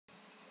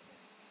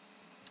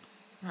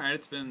Alright,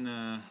 it's been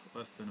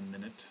less than a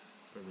minute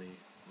for the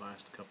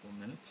last couple of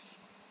minutes,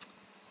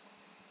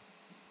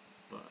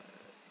 but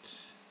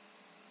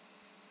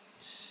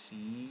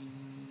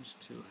seems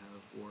to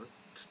have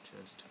worked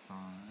just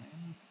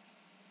fine.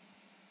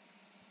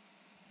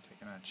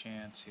 Taking a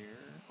chance here.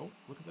 Oh,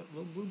 look at that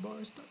little blue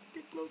bar starting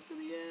to get close to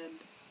the end.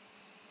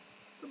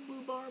 The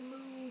blue bar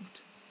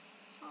moved.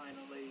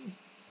 Finally.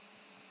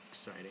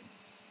 Exciting.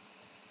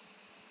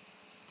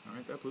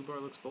 Alright, that blue bar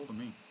looks full to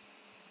me.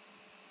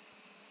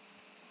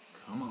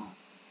 Come on,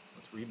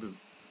 let's reboot.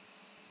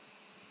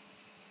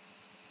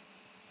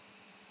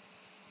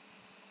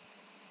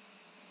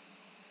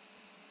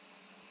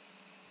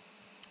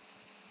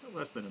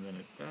 Less than a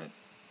minute. That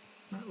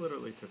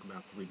literally took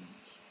about 3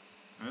 minutes.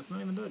 And it's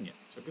not even done yet,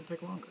 so it could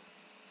take longer.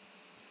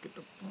 Let's get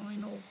the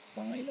final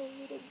little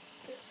bit.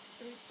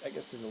 I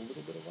guess there's a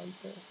little bit of light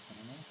there. I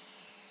don't know.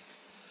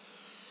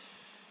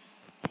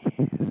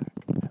 Yeah, I know.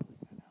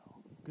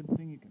 Good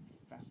thing you can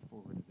fast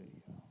forward a video.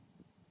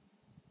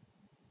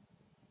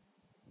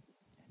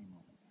 Any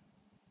moment now.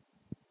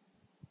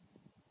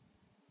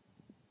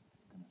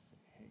 It's going to say,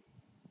 hey.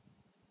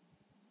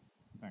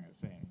 It's not going to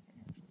say anything,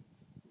 actually.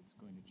 It's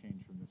going to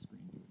change from this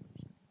screen to another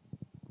screen.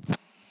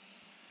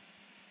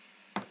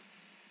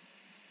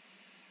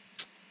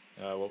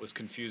 What was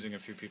confusing a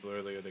few people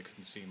earlier, they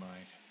couldn't see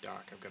my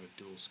dock. I've got a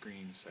dual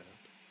screen set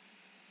up.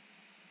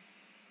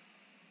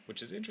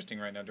 Which is interesting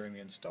right now during the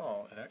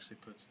install. It actually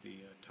puts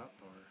the top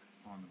bar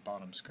on the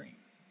bottom screen.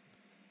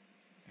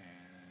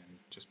 And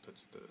just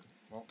puts the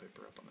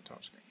wallpaper up on the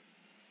top screen.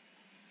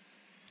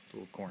 A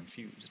little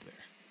confused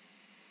there.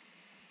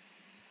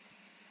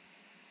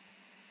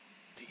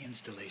 The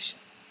installation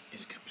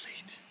is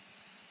complete.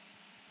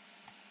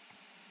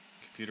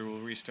 Computer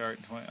will restart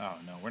in 20... Oh,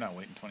 no, we're not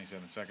waiting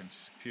 27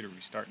 seconds. Computer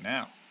restart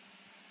now.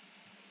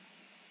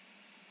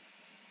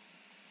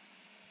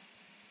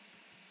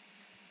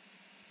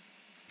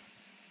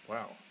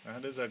 Wow,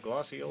 that is a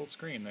glossy old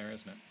screen there,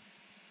 isn't it?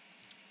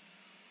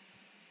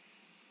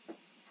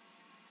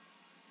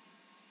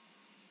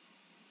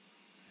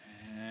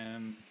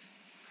 And...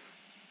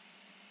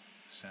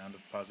 sound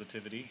of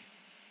positivity.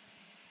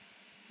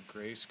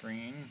 Gray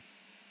screen.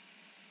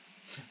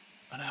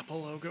 An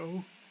Apple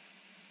logo.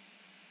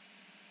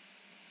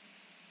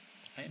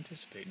 I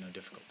anticipate no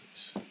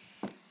difficulties.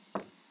 I'd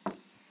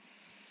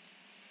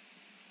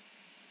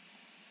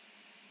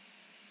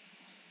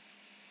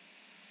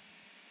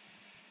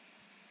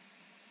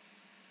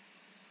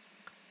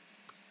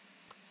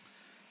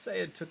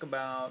say it took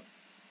about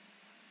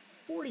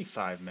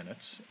 45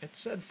 minutes. It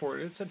said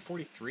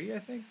 43, I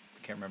think. I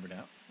can't remember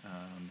now.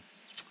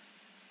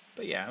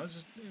 But yeah, it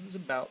was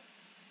about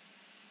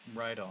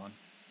right on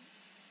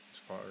as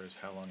far as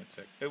how long it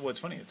took. What's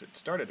funny is it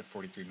started at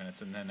 43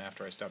 minutes, and then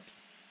after I stopped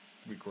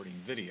recording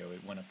video,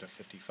 it went up to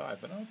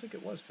 55, but I don't think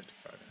it was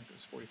 55. I think it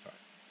was 45.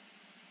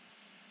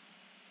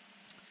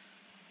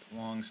 It's a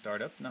long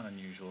startup, not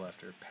unusual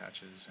after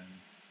patches and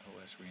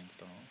OS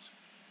reinstalls.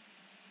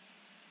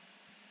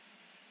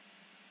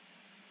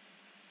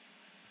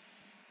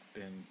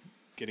 Been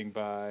getting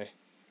by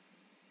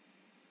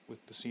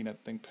with the CNET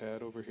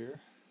ThinkPad over here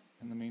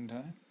in the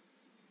meantime,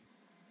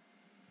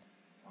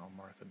 while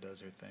Martha does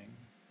her thing.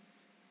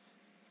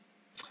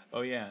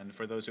 Oh yeah, and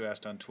for those who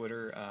asked on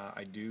Twitter,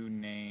 I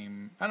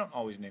don't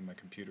always name my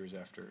computers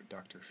after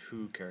Doctor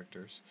Who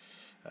characters,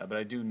 but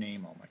I do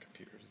name all my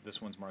computers.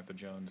 This one's Martha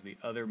Jones. The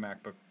other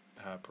MacBook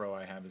Pro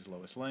I have is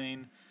Lois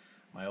Lane.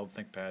 My old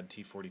ThinkPad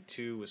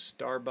T42 was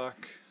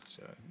Starbuck,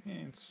 so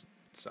yeah, it's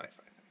sci-fi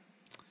thing.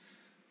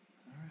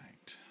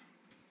 Alright.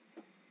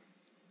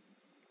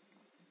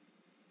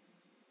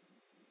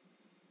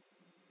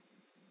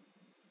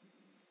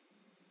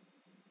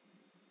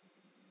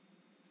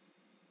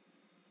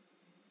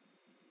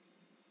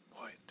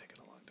 Boy, it's taking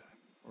a long time.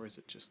 Or is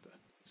it just the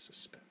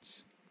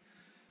suspense?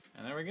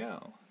 And there we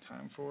go.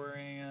 Time for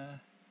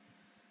a...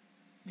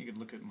 you could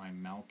look at my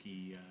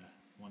Malky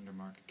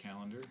Wondermark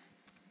calendar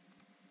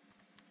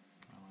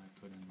while I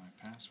put in my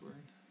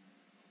password.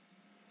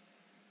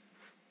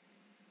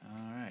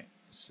 Alright.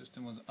 The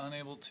system was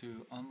unable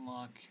to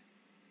unlock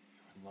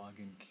your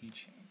login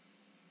keychain.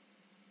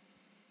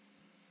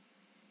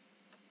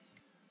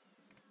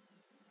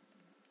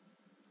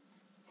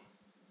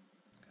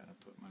 Gotta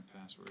put my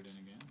password in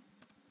again.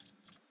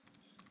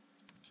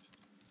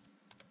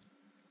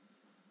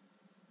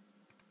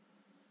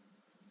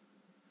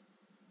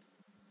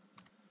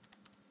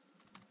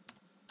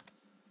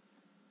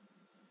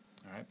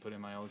 Alright, put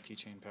in my old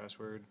keychain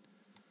password.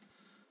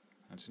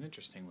 That's an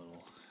interesting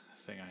little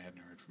thing I hadn't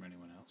heard from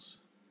anyone else.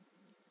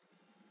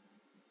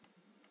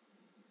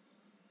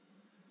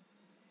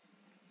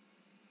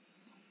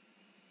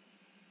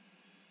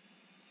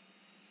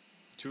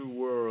 Two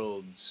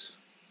worlds.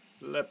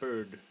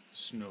 Leopard,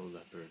 snow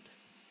leopard.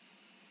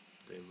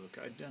 They look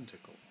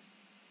identical.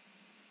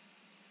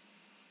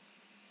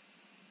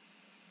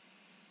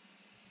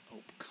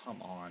 Oh,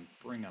 come on.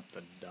 Bring up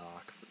the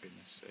dock, for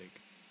goodness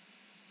sake.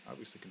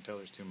 Obviously can tell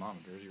there's two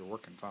monitors. You're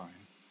working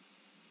fine.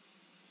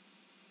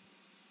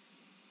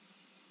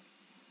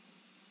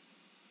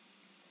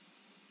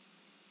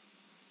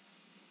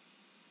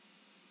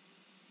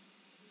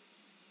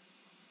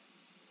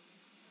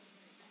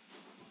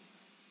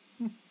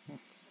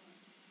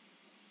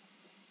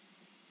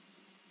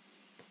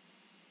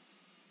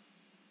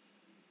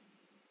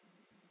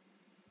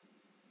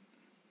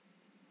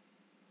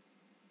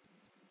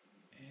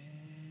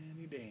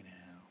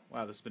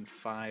 Wow, this has been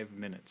 5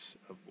 minutes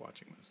of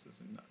watching this. This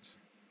is nuts.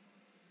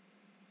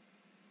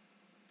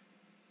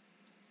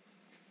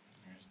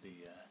 There's the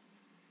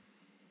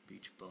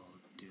beach ball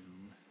of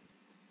doom.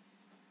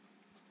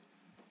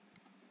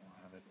 We'll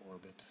have it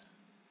orbit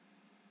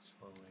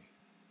slowly.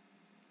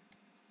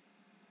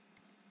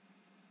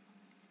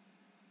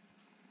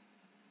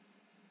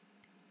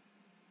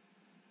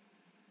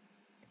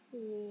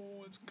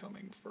 Oh, it's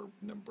coming for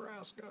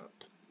Nebraska.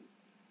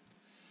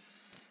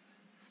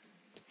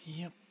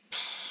 Yep.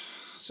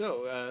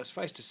 So,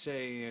 suffice to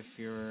say, if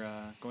you're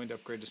going to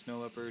upgrade to Snow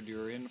Leopard,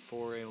 you're in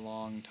for a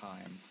long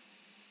time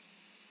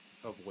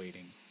of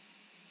waiting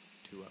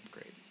to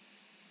upgrade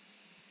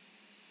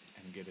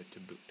and get it to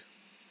boot.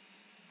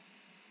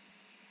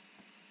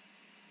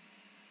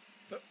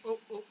 Oh,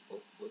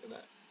 look at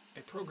that.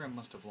 A program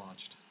must have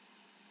launched.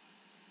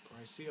 For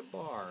I see a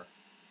bar.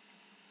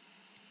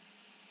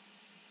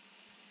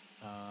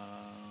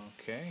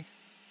 Okay.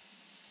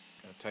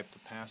 Gotta type the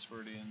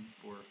password in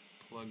for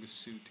Plug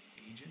Suit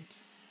Agent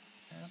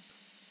app.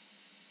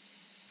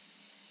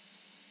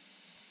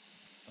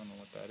 Don't know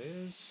what that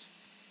is.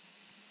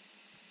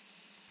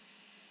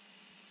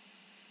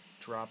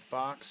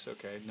 Dropbox.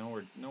 Okay, know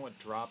what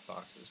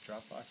Dropbox is.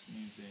 Dropbox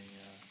needs a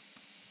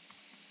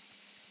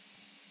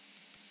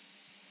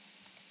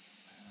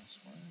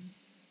password.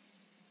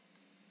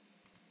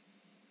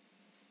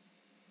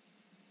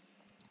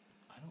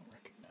 I don't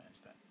recognize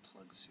that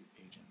Plug Suit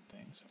Agent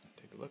thing, so I'm gonna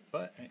take a look.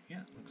 But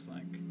yeah, it looks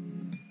like.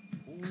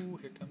 Ooh,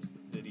 here comes the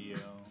video.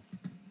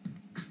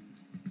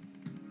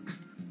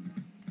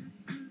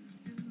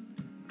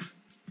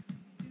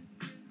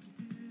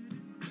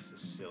 This is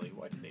silly.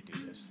 Why did they do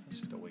this? It's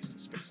just a waste of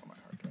space on my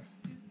hard drive.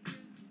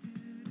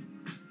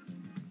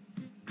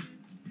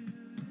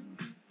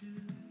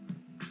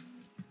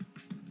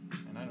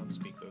 And I don't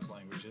speak those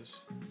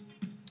languages.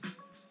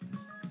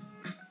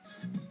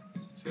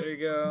 So there you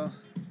go.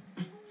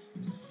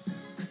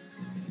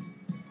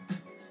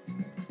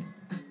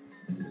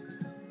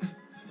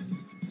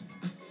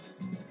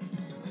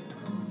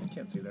 You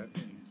can't see that.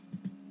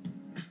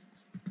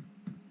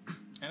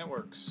 And it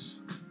works.